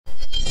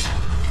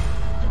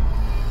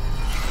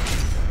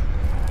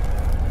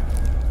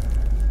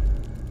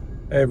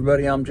Hey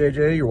everybody, I'm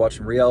JJ. You're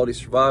watching Reality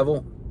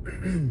Survival.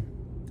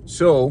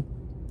 So,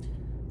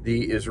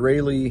 the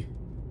Israeli-Iran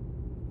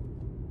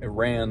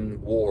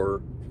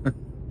war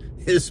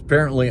is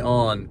apparently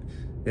on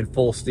in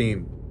full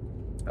steam.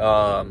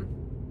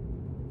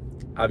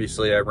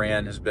 Obviously,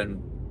 Iran has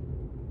been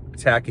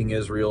attacking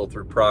Israel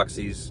through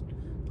proxies,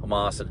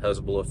 Hamas and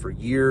Hezbollah, for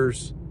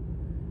years.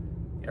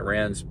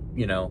 Iran's,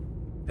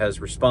 has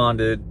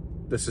responded.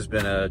 This has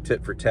been a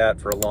tit for tat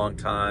for a long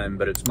time,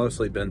 but it's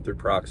mostly been through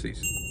proxies.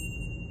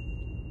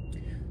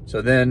 So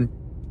then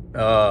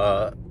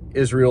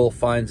Israel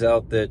finds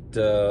out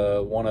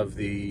that one of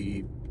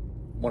the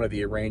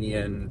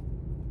Iranian,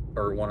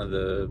 or one of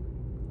the,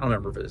 I don't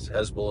remember if it's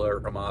Hezbollah or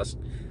Hamas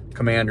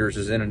commanders,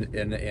 is in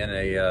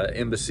a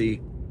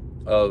embassy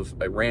of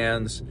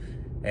Iran's,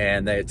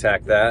 and they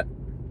attack that.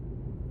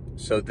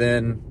 So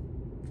then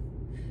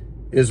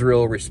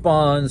Israel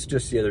responds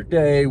just the other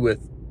day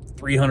with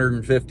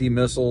 350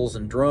 missiles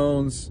and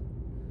drones,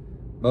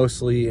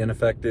 mostly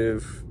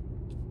ineffective.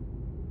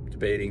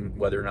 Debating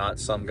whether or not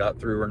some got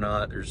through or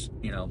not. There's,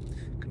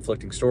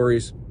 conflicting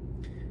stories.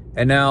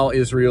 And now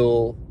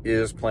Israel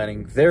is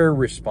planning their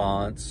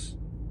response,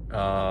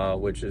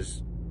 which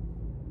is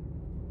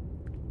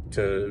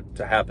to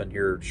happen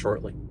here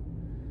shortly.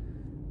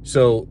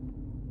 So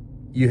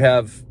you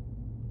have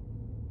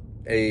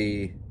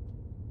a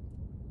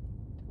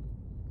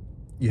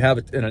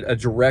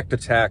direct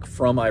attack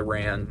from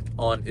Iran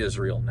on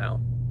Israel now.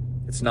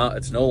 It's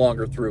no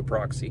longer through a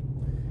proxy.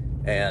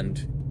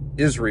 And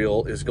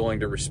Israel is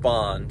going to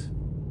respond.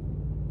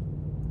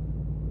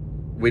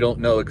 We don't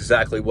know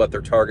exactly what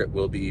their target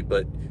will be,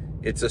 but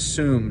it's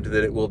assumed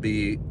that it will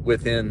be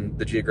within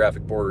the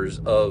geographic borders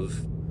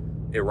of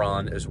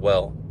Iran as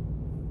well.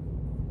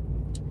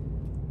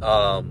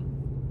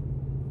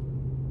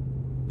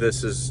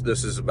 This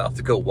is about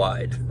to go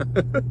wide.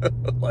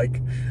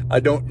 Like,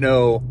 I don't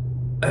know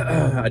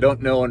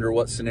under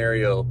what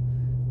scenario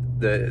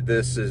that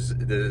this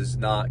is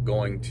not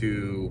going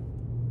to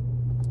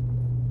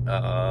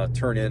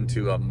turn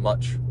into a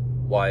much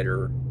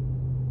wider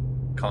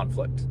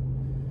conflict.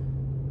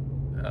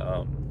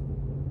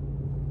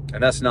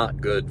 And that's not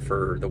good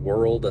for the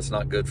world. That's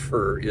not good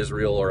for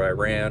Israel or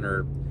Iran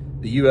or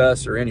the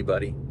US or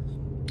anybody.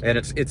 And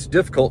it's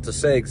difficult to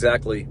say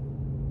exactly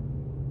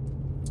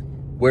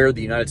where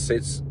the United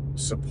States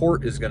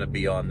support is going to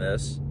be on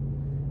this,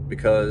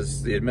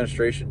 because the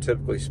administration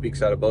typically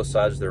speaks out of both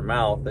sides of their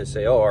mouth. They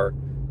say, oh, our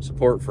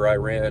support for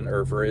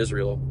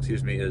Israel,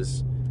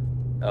 is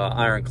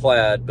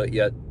ironclad, but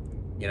yet,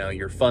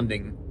 you're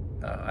funding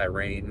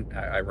Iran,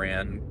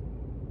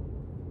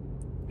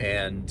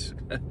 and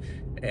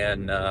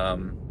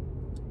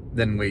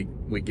then we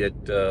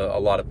get a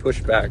lot of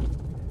pushback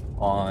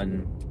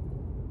on,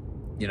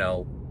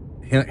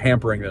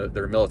 hampering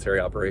their military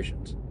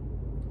operations.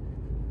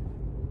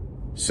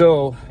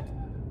 So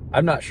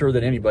I'm not sure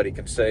that anybody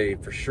can say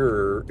for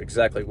sure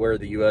exactly where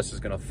the U.S.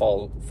 is going to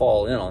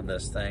fall in on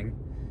this thing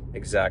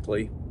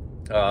exactly.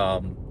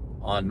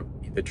 On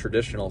the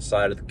traditional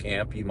side of the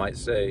camp, you might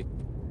say,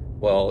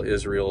 well,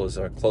 Israel is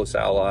a close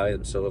ally,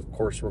 and so of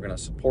course we're going to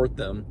support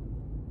them.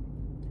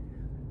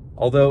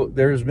 Although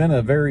there's been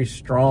a very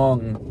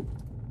strong,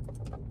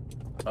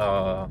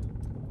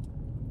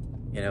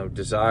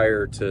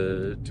 desire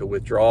to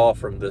withdraw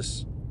from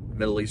this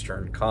Middle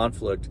Eastern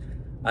conflict.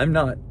 I'm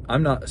not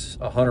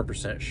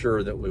 100%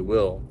 sure that we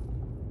will.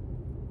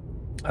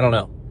 I don't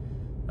know.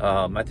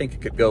 I think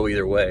it could go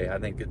either way. I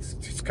think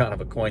it's kind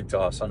of a coin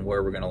toss on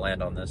where we're going to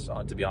land on this,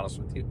 to be honest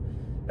with you.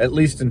 At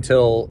least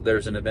until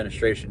there's an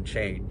administration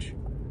change.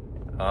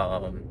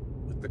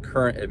 With the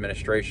current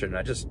administration,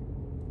 I'm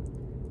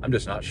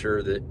just not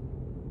sure that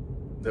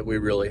we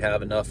really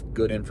have enough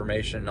good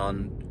information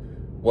on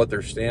what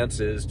their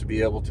stance is to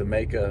be able to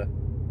make a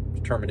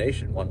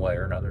determination one way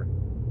or another.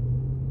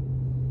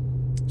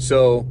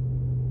 So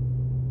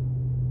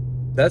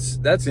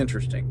that's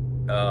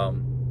interesting.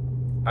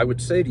 I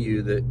would say to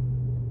you that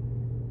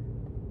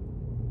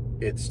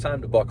it's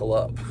time to buckle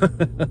up.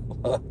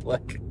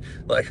 like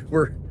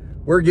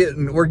we're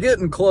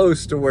getting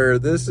close to where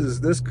this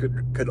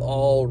could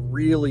all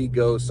really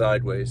go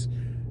sideways.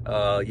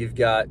 You've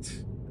got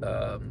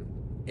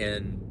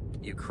in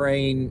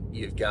Ukraine,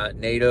 you've got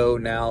NATO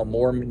now,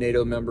 more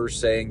NATO members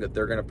saying that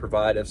they're going to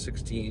provide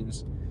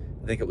F-16s.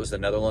 I think it was the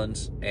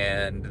Netherlands,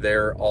 and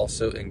they're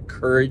also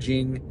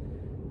encouraging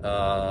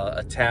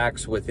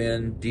attacks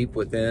deep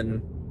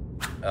within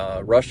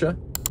Russia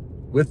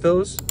with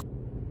those.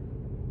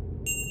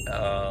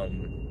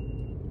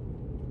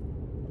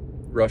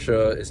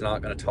 Russia is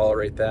not going to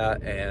tolerate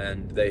that,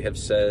 and they have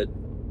said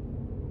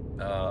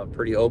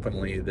pretty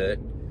openly that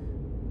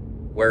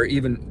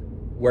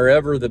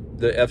wherever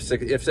the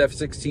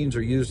F-16s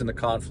are used in the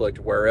conflict,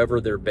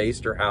 wherever they're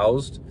based or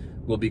housed,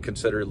 will be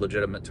considered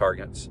legitimate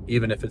targets,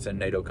 even if it's in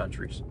NATO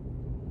countries.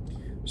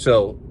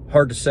 So,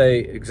 hard to say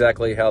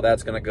exactly how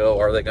that's going to go.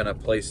 Are they going to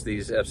place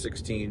these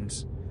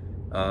F-16s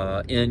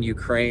in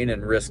Ukraine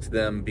and risk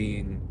them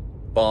being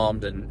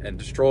bombed and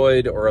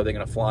destroyed, or are they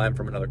going to fly them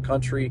from another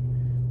country?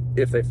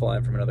 if they fly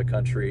in from another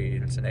country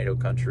and it's a NATO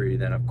country,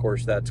 then of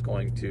course that's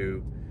going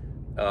to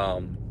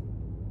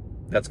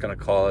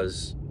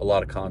cause a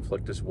lot of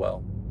conflict as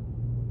well.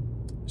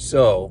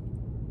 So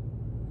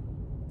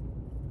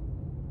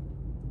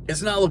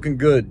it's not looking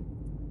good.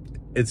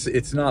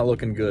 It's not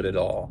looking good at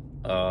all.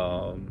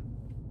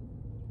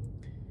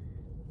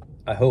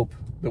 I hope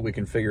that we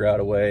can figure out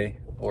a way,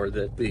 or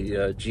that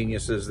the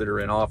geniuses that are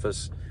in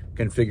office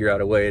can figure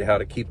out a way how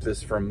to keep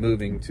this from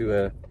moving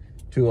to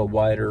a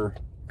wider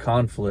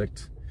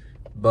conflict.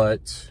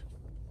 But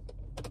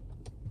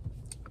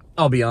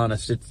I'll be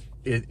honest,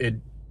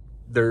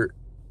 they're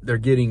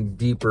getting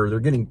deeper. They're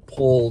getting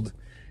pulled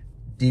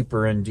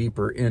deeper and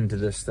deeper into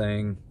this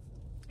thing,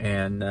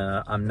 and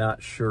I'm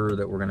not sure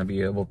that we're going to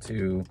be able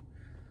to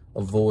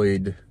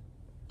avoid,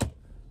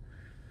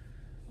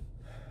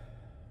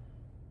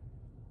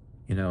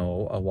 you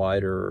know, a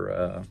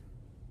wider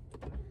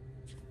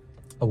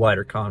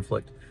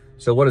conflict.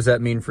 So what does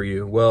that mean for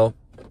you? Well,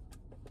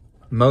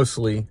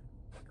 mostly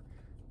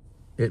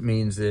it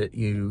means that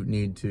you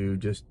need to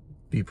just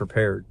be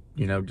prepared,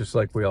 you know, just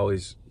like we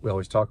always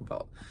talk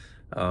about.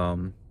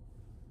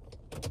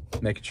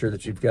 Making sure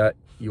that you've got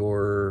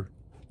your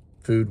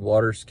food,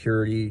 water,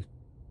 security,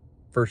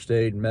 first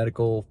aid,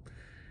 medical,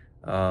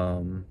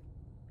 power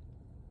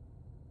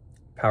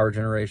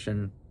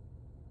generation,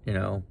 you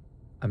know,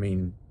 I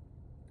mean,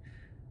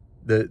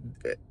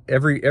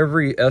 every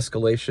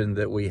escalation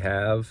that we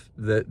have,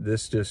 that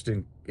this just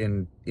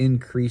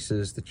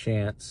increases the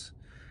chance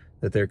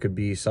that there could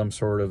be some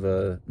sort of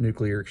a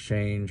nuclear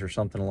exchange or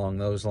something along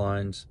those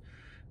lines.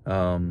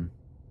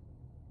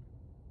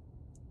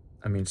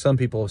 I mean, some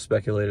people have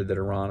speculated that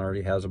Iran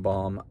already has a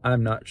bomb.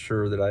 I'm not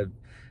sure that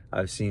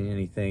I've seen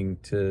anything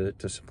to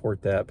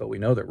support that, but we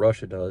know that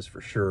Russia does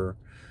for sure.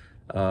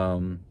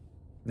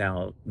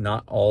 Now,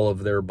 not all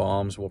of their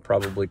bombs will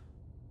probably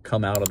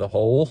come out of the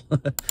hole.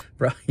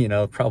 You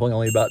know, probably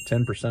only about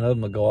 10% of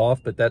them will go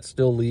off, but that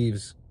still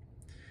leaves,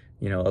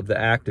 you know, of the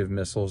active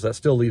missiles, that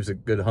still leaves a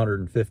good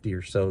 150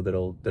 or so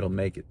that'll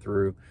make it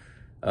through,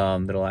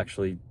 that'll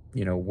actually,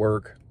 you know,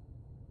 work.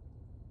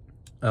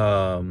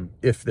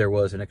 If there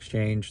was an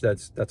exchange,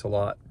 that's a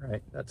lot,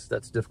 right?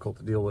 That's difficult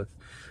to deal with.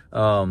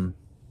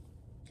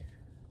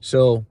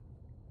 So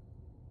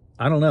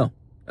I don't know.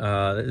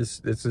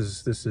 This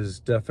is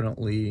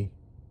definitely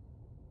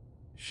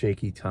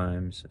shaky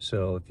times.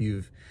 So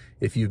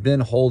if you've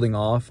been holding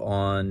off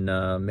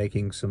on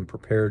making some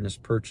preparedness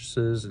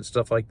purchases and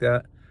stuff like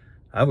that,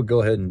 I would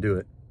go ahead and do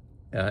it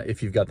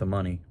if you've got the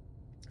money.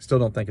 Still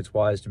don't think it's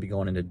wise to be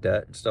going into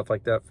debt and stuff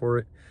like that for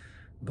it,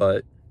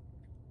 but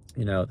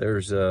you know,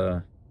 there's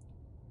you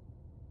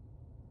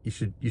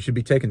should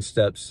be taking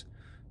steps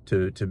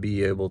to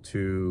be able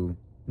to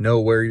know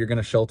where you're going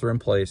to shelter in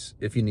place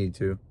if you need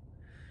to.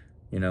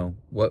 You know,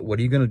 what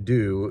are you going to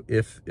do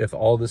if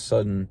all of a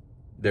sudden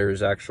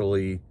there's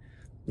actually,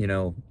 you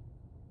know,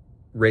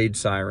 raid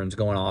sirens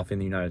going off in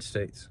the United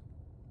States?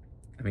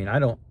 I mean, I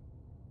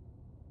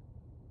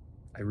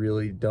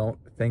really don't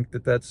think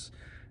that that's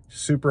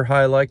super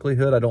high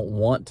likelihood. I don't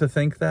want to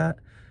think that.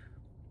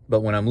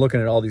 But when I'm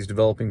looking at all these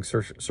developing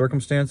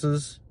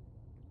circumstances,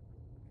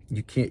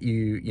 you can't,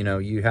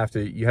 you have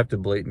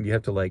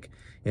to like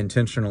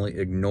intentionally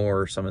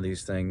ignore some of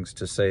these things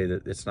to say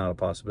that it's not a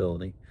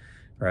possibility,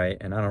 right?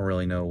 And I don't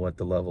really know what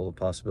the level of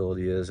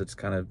possibility is. It's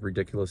kind of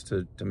ridiculous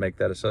to make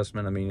that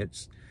assessment. I mean,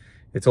 it's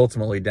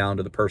ultimately down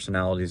to the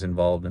personalities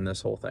involved in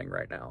this whole thing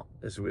right now,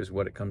 is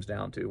what it comes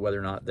down to, whether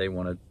or not they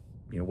want to,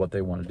 you know, what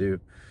they want to do.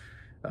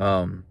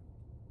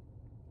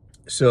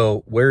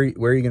 So where are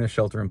you going to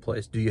shelter in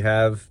place? Do you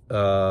have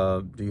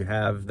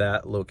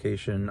that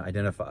location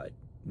identified?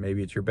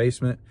 Maybe it's your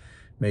basement.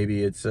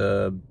 Maybe it's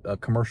a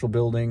commercial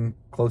building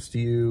close to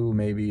you.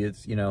 Maybe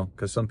it's, you know,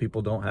 because some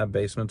people don't have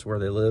basements where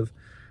they live,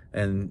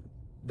 and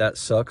that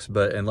sucks.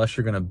 But unless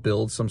you're going to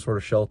build some sort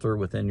of shelter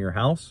within your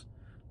house,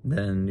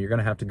 then you're going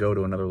to have to go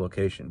to another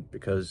location,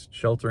 because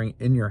sheltering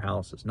in your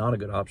house is not a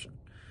good option.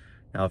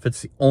 Now, if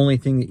it's the only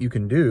thing that you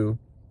can do,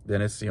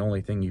 then it's the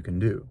only thing you can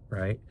do,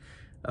 right?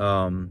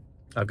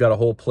 I've got a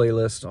whole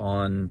playlist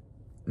on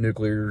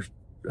nuclear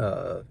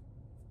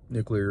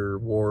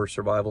war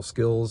survival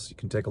skills. You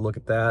can take a look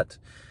at that.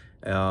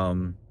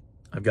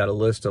 I've got a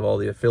list of all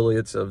the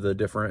affiliates of the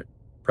different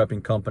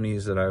prepping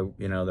companies that I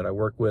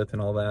work with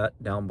and all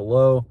that down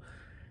below.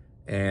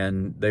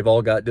 And they've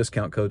all got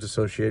discount codes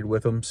associated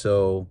with them,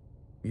 so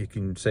you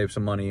can save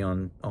some money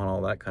on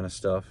all that kind of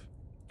stuff.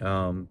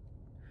 In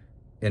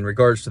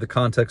regards to the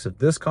context of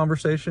this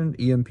conversation,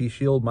 EMP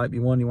Shield might be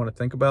one you want to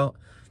think about,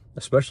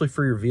 especially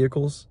for your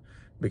vehicles,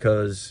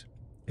 because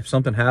if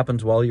something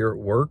happens while you're at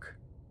work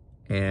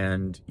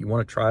and you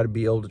want to try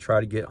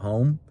to get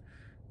home,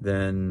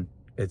 then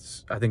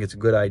I think it's a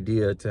good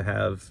idea to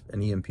have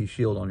an EMP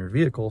Shield on your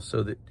vehicle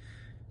so that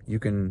you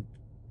can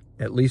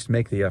at least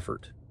make the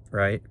effort,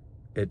 right?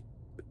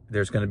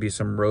 There's going to be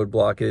some road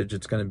blockage.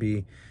 It's going to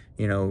be,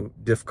 you know,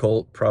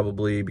 difficult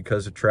probably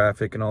because of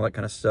traffic and all that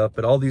kind of stuff.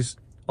 But all these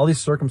all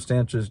these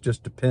circumstances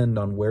just depend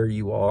on where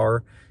you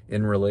are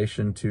in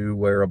relation to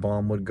where a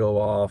bomb would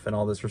go off and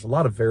all this. There's a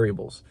lot of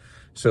variables.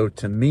 So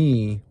to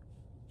me,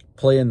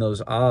 playing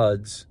those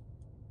odds,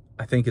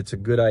 I think it's a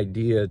good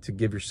idea to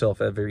give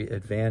yourself every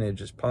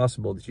advantage as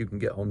possible that you can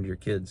get home to your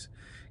kids,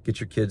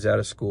 get your kids out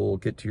of school,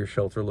 get to your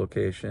shelter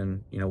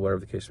location, you know, whatever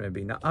the case may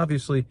be. Now,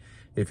 obviously,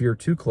 if you're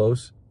too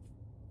close,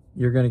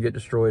 you're going to get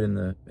destroyed in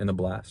the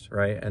blast,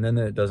 right? And then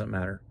it doesn't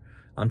matter.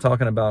 I'm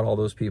talking about all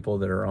those people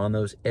that are on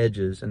those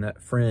edges and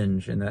that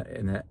fringe and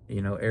that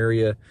you know,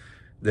 area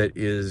that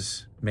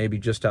is maybe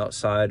just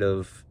outside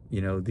of,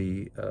 you know,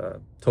 the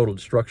total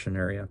destruction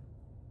area.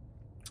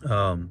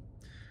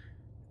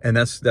 And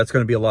that's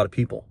going to be a lot of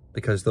people,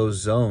 because those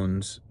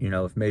zones, you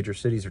know, if major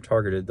cities are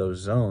targeted, those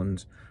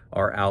zones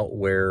are out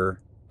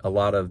where a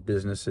lot of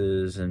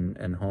businesses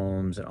and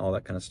homes and all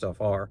that kind of stuff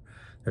are.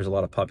 There's a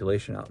lot of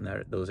population out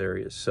in those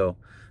areas. So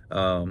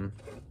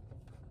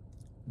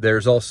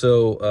there's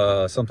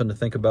also something to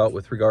think about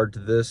with regard to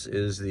this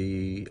is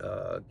the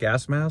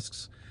gas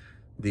masks,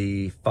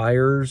 the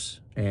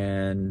fires,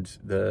 and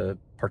the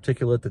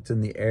particulate that's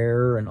in the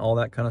air and all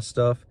that kind of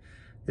stuff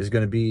is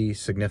going to be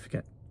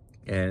significant.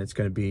 And it's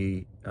going to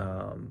be,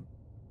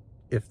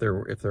 if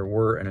there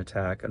were an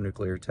attack, a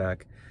nuclear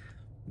attack,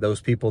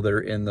 those people that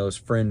are in those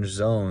fringe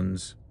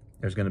zones,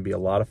 there's going to be a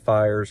lot of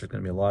fires, there's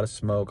going to be a lot of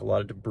smoke, a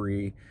lot of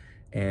debris,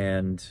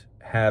 and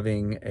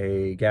having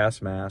a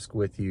gas mask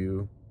with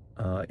you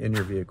in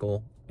your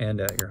vehicle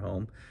and at your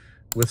home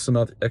with some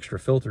extra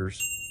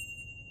filters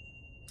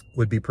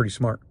would be pretty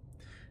smart.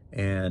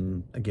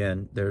 And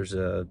again, there's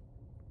a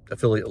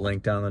affiliate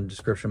link down in the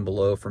description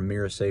below from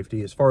Mira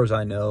Safety. As far as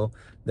I know,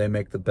 they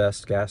make the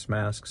best gas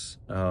masks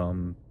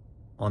on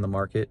the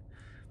market.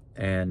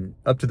 And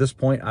up to this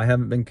point, I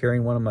haven't been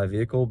carrying one in my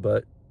vehicle,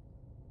 but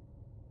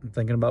I'm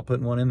thinking about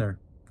putting one in there,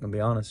 I'll be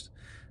honest.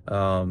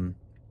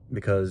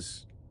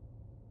 Because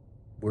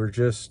we're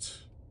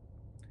just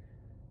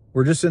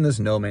in this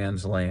no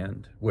man's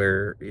land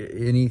where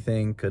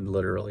anything could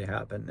literally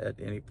happen at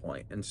any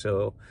point. And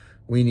so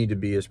we need to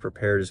be as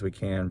prepared as we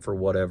can for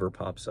whatever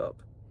pops up.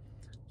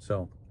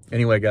 So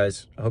anyway,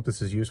 guys, I hope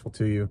this is useful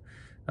to you.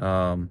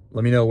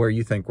 Let me know where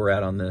you think we're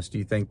at on this. Do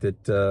you think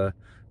that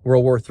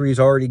World War III is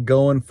already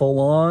going full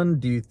on?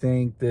 Do you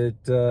think that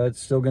it's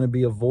still going to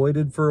be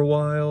avoided for a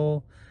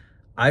while?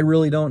 I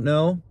really don't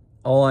know.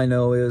 All I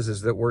know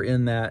is that we're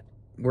in that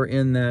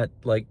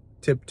like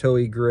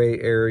tiptoey gray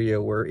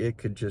area where it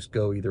could just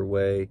go either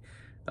way,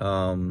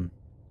 and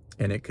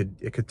it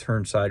could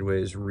turn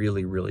sideways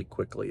really, really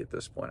quickly at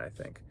this point, I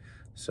think.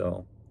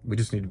 So we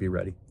just need to be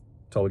ready.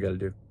 That's all we got to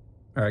do.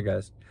 All right,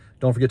 guys.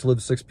 Don't forget to live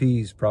the 6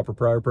 Ps. Proper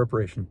prior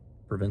preparation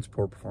prevents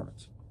poor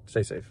performance.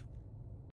 Stay safe.